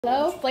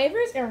Hello,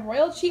 Flavors and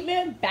Royal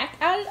Treatment back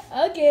at it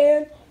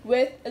again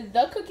with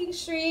the cooking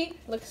street.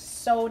 Looks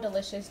so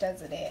delicious,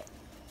 doesn't it?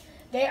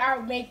 They are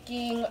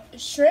making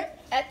shrimp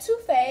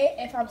etouffee,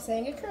 if I'm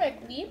saying it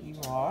correctly. You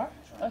are.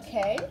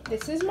 Okay,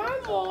 this is my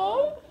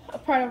mom, a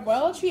part of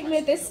Royal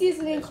Treatment, this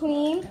seasoning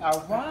queen. All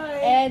right.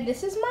 And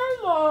this is my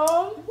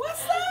mom,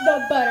 What's up?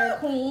 the butter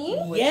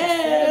queen.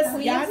 Yes. The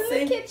queen's Y'all in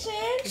see? the kitchen.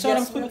 Show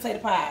them sweet potato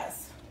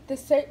pies. The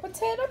sweet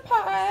potato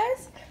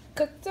pies.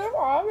 Cooked them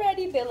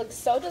already. They look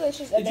so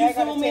delicious. Did you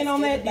zoom in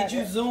on that? Did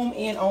you zoom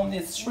in on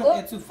this shrimp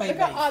etouffee Look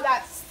at all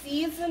that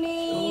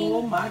seasoning.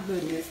 Oh my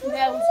goodness.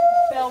 Those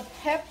bell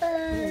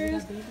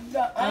peppers,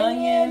 the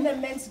onion, the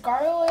minced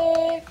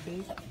garlic,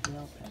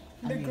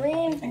 the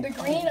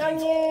green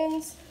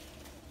onions,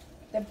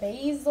 the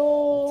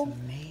basil,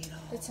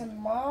 the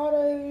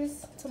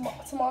tomatoes.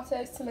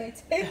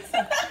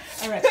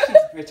 All right, she's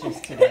Richards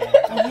today.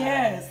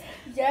 Yes.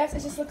 Yes,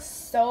 it just looks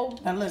so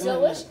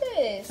delicious.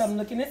 So I'm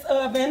looking in this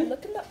oven.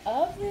 Look in the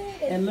oven.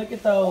 And look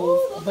at those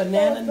Ooh, look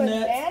banana at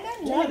nuts.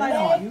 those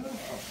banana Ooh, nutmeg.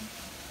 beautiful.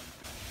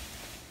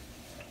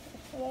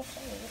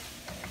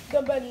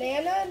 The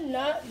banana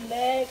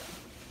nutmeg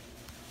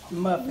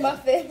Muffin.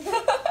 muffin.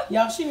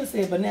 Y'all, she done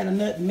said banana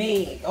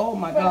nutmeg. Oh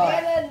my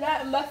God. Banana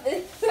nut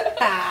muffin.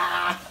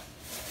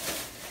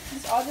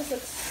 This all just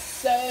looks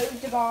so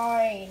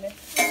divine.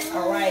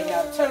 All right,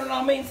 y'all. Turn it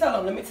on me and tell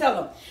them. Let me tell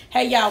them.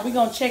 Hey, y'all, we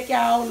going to check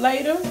y'all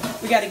later.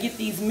 We got to get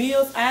these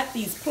meals out,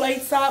 these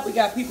plates out. We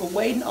got people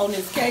waiting on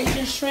this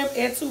Cajun shrimp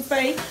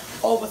etouffee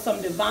over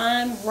some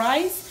divine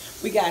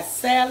rice. We got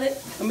salad,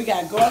 and we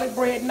got garlic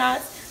bread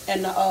knots,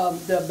 and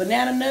the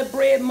banana nut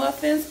bread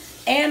muffins,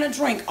 and a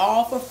drink,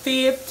 all for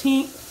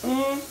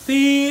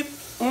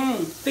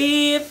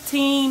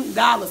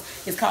 $15.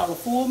 It's called a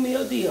full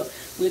meal deal.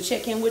 We'll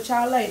check in with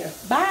y'all later.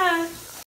 Bye.